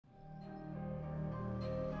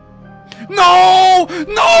No!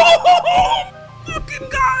 No! Fucking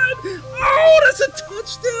God! Oh, that's a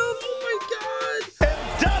touchdown! Oh my God! And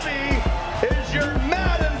Dubby is your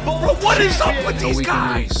Madden Bowl Bro, what is up with champion. these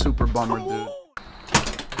guys? Super bummer, Come dude.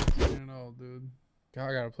 Dude. God,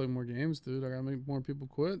 I gotta play more games, dude. I gotta make more people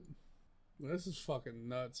quit. This is fucking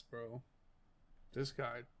nuts, bro. This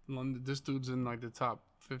guy, this dude's in like the top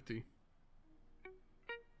 50.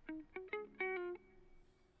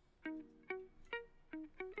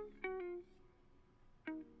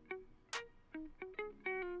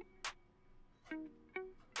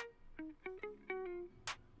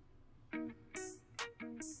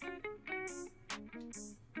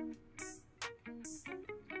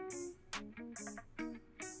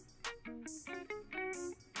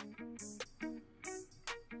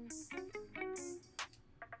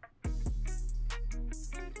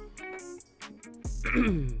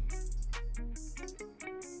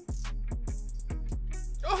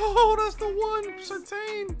 Oh, that's the one,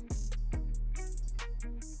 Sartain.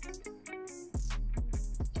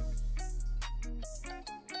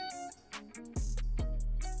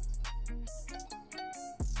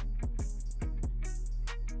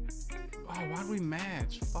 Oh, why'd we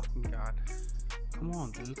match? Fucking God. Come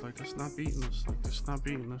on, dude. Like, that's not beating us. Like, that's not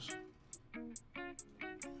beating us.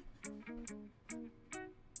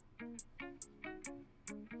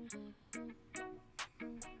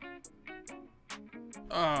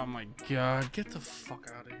 Oh my God, get the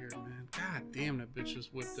fuck out of here, man. God damn, that bitch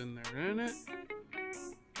just whipped in there, isn't it?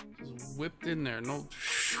 Just whipped in there, no.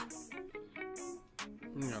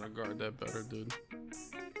 You gotta guard that better, dude.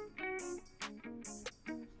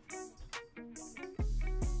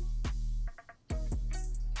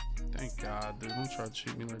 Thank God, dude. Don't try to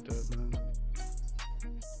cheat me like that, man.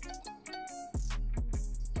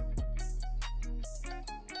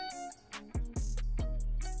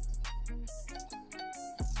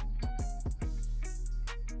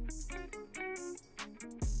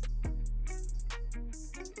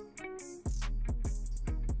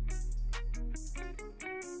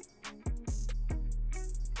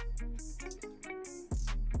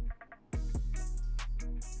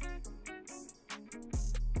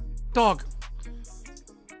 Dog.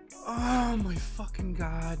 Oh my fucking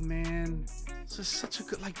God, man. This is such a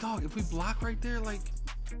good, like, dog, if we block right there, like.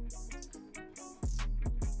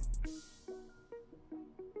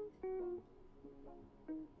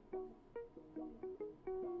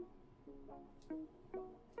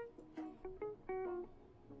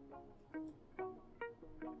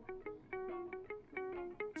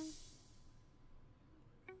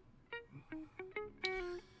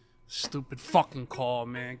 Stupid fucking call,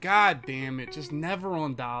 man. God damn it. Just never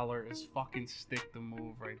on dollar is fucking stick the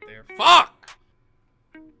move right there. Fuck!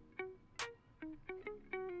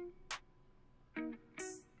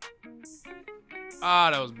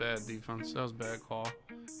 Ah, that was bad defense. That was bad call.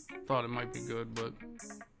 Thought it might be good, but...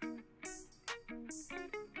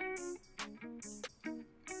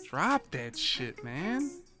 Drop that shit,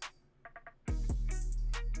 man.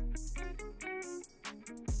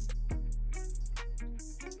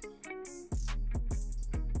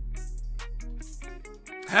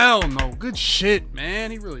 Hell no. Good shit, man.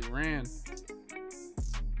 He really ran.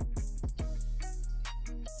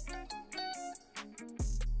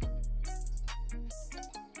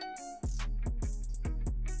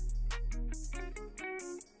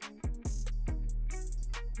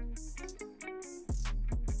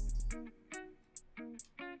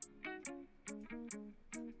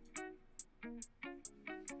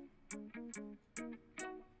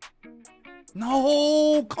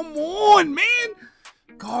 No, come on, man.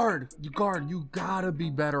 Guard, you gotta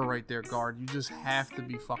be better right there, guard. You just have to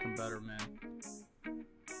be fucking better, man.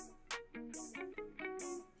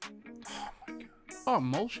 Oh my God. Oh,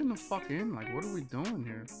 motion the fuck in. Like, what are we doing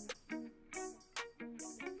here?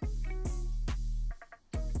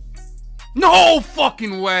 No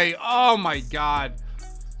fucking way. Oh my God.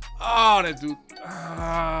 Oh, that dude.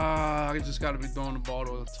 I just gotta be throwing the ball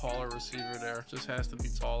to a taller receiver there. Just has to be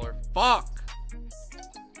taller. Fuck.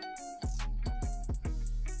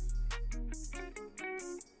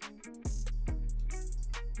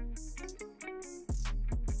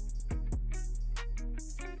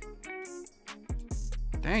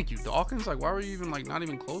 Thank you, Dawkins. Like, why were you even, like, not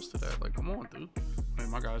even close to that? Like, come on, dude. Like,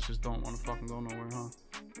 my guys just don't want to fucking go nowhere, huh?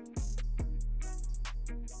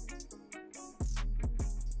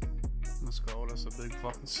 Let's go. That's a big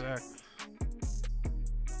fucking sack.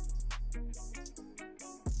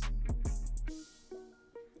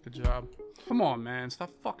 Good job. Come on, man.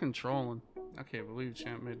 Stop fucking trolling. I can't believe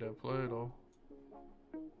Champ made that play, though.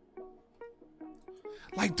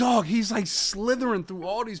 Like, dog, he's like slithering through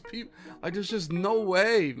all these people. Like, there's just no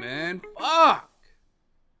way, man. Fuck.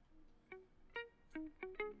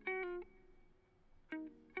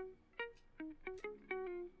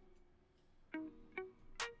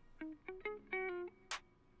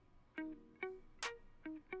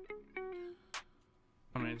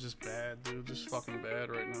 I mean, it's just bad, dude. Just fucking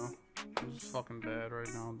bad right now. It's just fucking bad right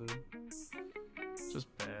now, dude. Just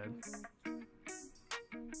bad.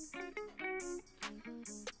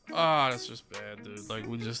 Ah, that's just bad, dude. Like,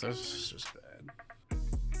 that's just bad.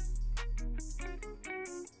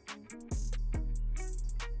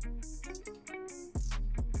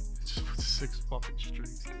 Just put 6 fucking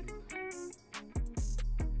streaks, dude.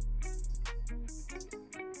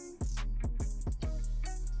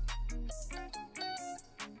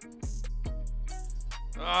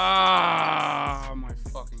 Ah, my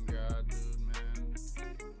fucking god, dude,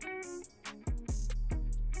 man.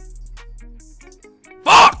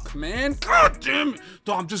 Fuck, man. God damn it.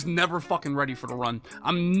 Dude, I'm just never fucking ready for the run.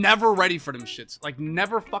 I'm never ready for them shits. Like,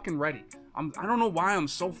 never fucking ready. I don't know why I'm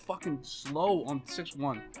so fucking slow on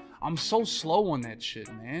 6-1. I'm so slow on that shit,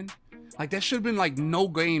 man. Like, that should have been, like, no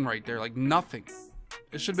gain right there. Like, nothing.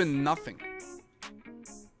 It should have been nothing.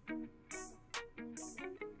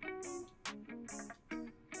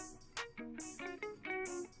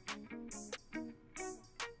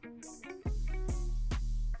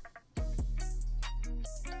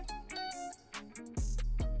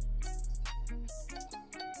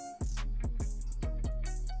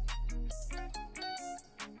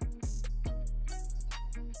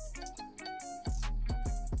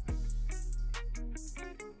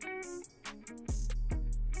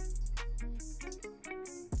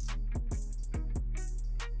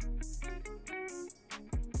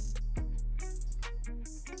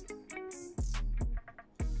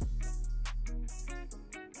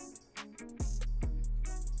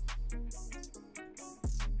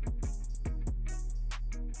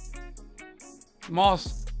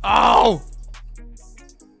 Moss. Oh!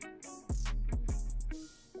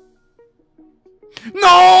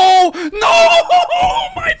 No! No! Oh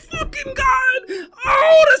my fucking god!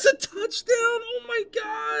 Oh, that's a touchdown! Oh my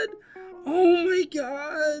god! Oh my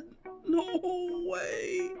god! No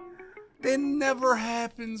way! That never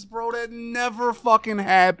happens, bro. That never fucking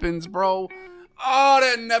happens, bro. Oh,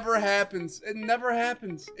 that never happens. It never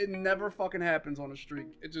happens. It never fucking happens on a streak.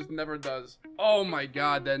 It just never does. Oh my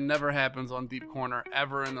god, that never happens on deep corner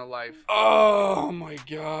ever in the life. Oh my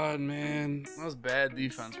god, man. That was bad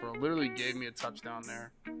defense, bro. Literally gave me a touchdown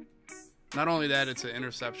there. Not only that, it's an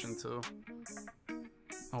interception too.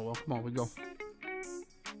 Oh well, come on, we go.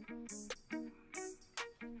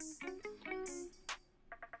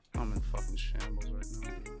 I'm in fucking shambles right now,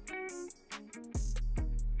 dude.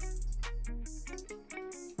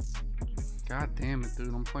 God damn it,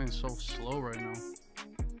 dude. I'm playing so slow right now.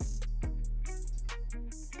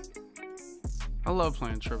 I love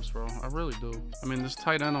playing trips, bro. I really do. I mean, this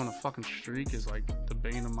tight end on a fucking streak is like the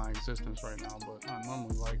bane of my existence right now, but I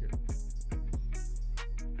normally like it.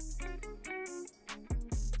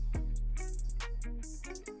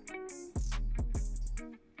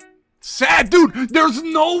 Sad, dude. There's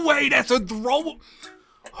no way that's a throw.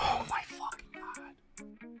 Oh my fucking god.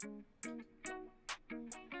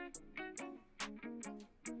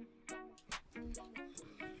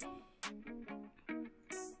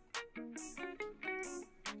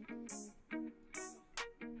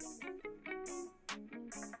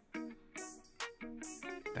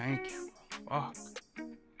 Thank you. Fuck.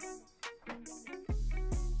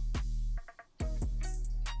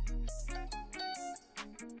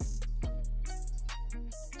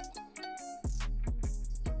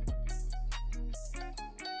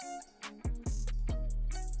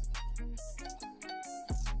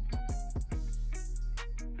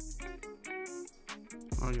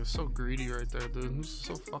 Oh, you're so greedy right there, dude. This is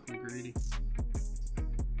so fucking greedy.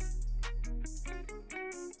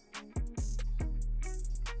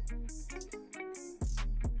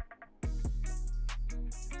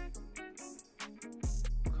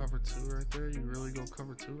 Cover 2 right there? You really go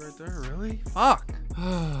cover 2 right there? Really? Fuck!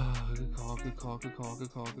 Good call, good call, good call,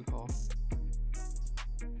 good call, good call.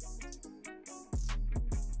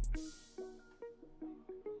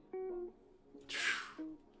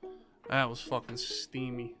 That was fucking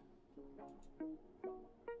steamy.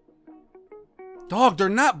 Dog, they're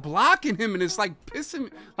not blocking him, and it's like pissing me.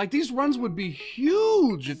 Like, these runs would be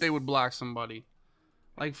huge if they would block somebody.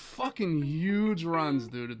 Like, fucking huge runs,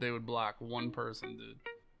 dude, if they would block one person, dude.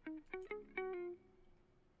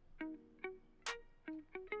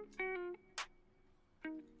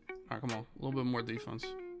 Alright, come on. A little bit more defense.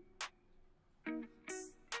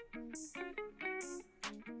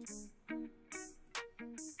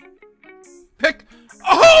 quick.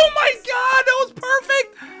 Oh my God, that was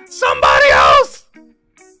perfect. Somebody else.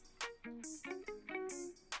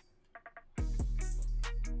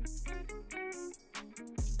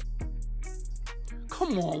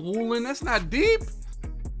 Come on, Woolen, that's not deep.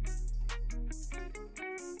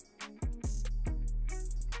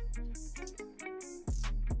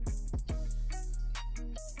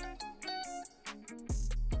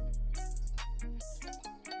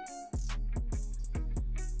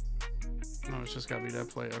 No, it's just gotta be that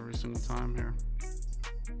play every single time here.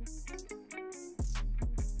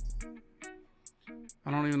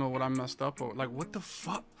 I don't even know what I messed up or like what the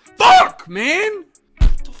fuck? Fuck, man!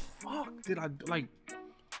 What the fuck did I like?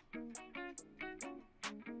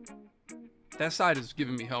 That side is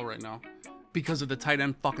giving me hell right now because of the tight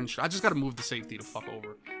end fucking I just gotta move the safety to fuck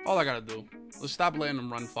over. All I gotta do. Let's stop letting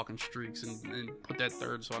them run fucking streaks and put that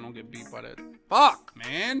third so I don't get beat by that. Fuck,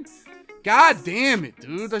 man. God damn it,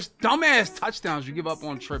 dude. There's dumbass touchdowns you give up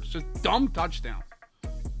on trips. Just dumb touchdowns.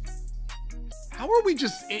 How are we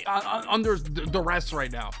just under the rest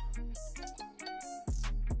right now?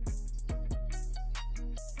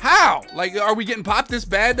 How? Like, are we getting popped this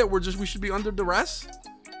bad that we should be under duress?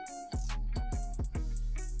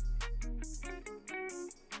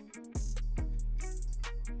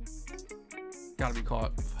 Gotta be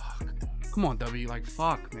caught. Fuck. Come on, Dubby. Like,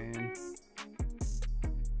 fuck, man.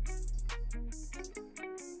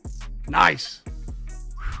 Nice.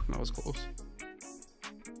 Whew, that was close.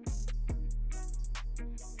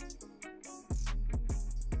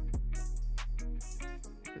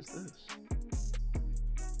 What is this?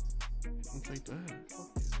 I'll take that. Fuck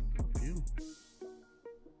you. Fuck you.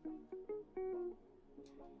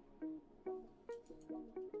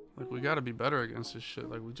 Like, we gotta be better against this shit.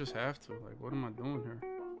 Like, we just have to. Like, what am I doing here?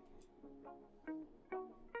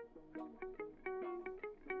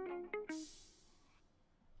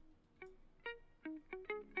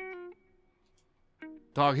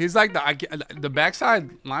 Dog, he's like the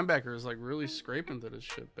backside linebacker is like really scraping to this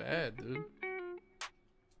shit bad, dude.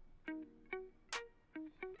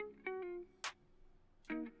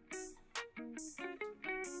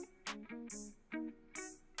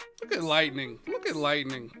 Look at lightning. Look at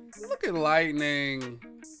lightning. Look at lightning.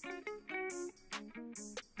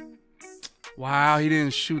 Wow, he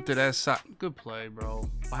didn't shoot to that side. Good play, bro.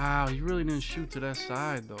 Wow, he really didn't shoot to that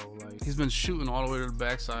side though. Like, he's been shooting all the way to the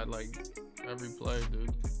backside like every play,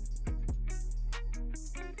 dude.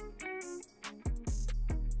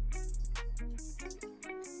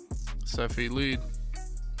 Seffi lead.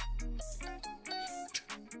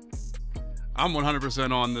 I'm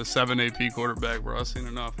 100% on the 7 AP quarterback, bro. I've seen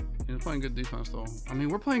enough. He's playing good defense, though. I mean,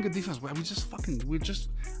 we're playing good defense. We just fucking,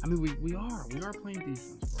 I mean, we are playing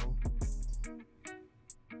defense, bro.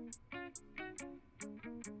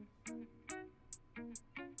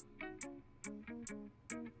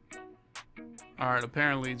 All right,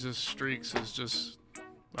 apparently just streaks is just,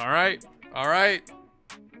 all right.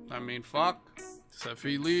 I mean, fuck.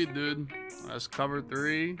 Seffi lead, dude. That's cover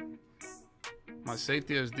 3. My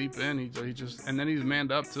safety is deep in. He just, and then he's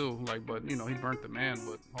manned up too. Like, but you know, he burnt the man.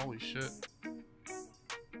 But holy shit.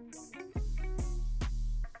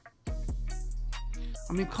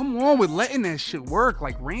 I mean, come on with letting that shit work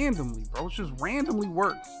like randomly, bro. It just randomly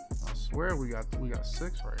works. I swear we got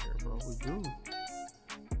 6 right here, bro. We do.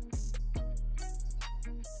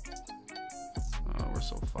 Oh, we're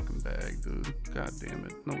so fucking bagged, dude. God damn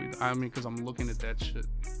it. No, I mean, because I'm looking at that shit.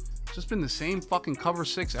 It's just been the same fucking cover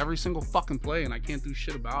 6 every single fucking play, and I can't do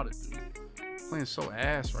shit about it, dude. I'm playing so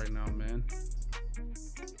ass right now, man.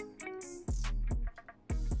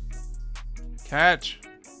 Catch.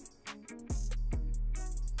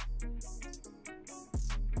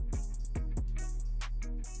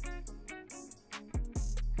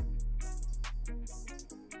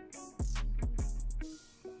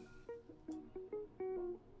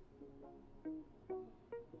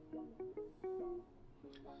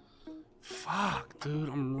 Fuck, dude,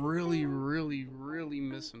 I'm really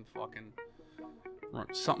missing fucking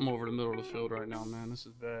something over the middle of the field right now, man. This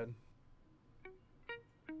is bad.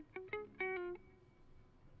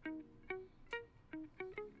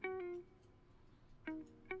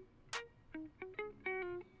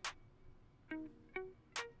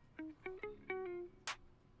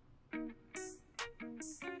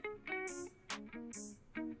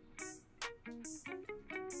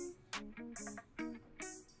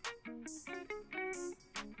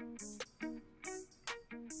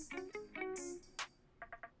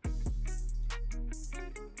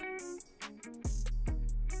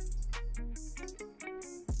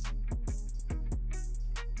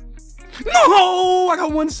 No! I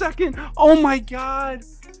got 1 second. Oh my god.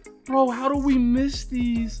 Bro, how do we miss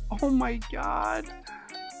these? Oh my god.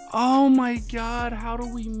 Oh my god, how do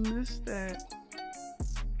we miss that?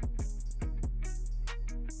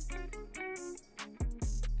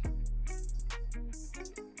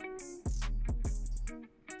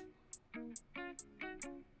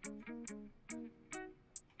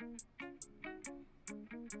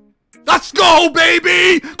 Let's go,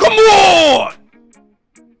 baby! Come on!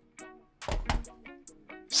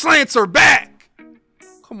 Slants are back!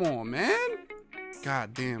 Come on, man.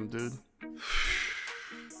 God damn, dude.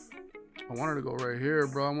 I wanted to go right here,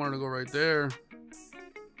 bro. I wanted to go right there.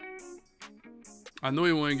 I knew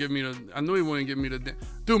he wouldn't give me the.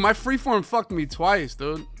 Dude, my freeform fucked me twice,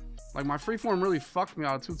 dude. Like, my freeform really fucked me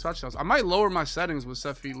out of 2 touchdowns. I might lower my settings with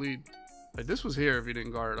set feet lead. Like, this was here if he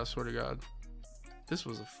didn't guard it, I swear to God. This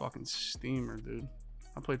was a fucking steamer, dude.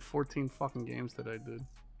 I played 14 fucking games today, dude.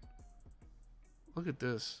 Look at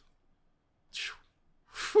this.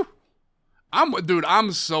 Dude,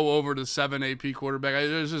 I'm so over the 7 AP quarterback.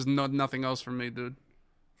 There's just nothing else for me, dude.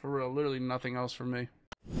 For real, literally nothing else for me.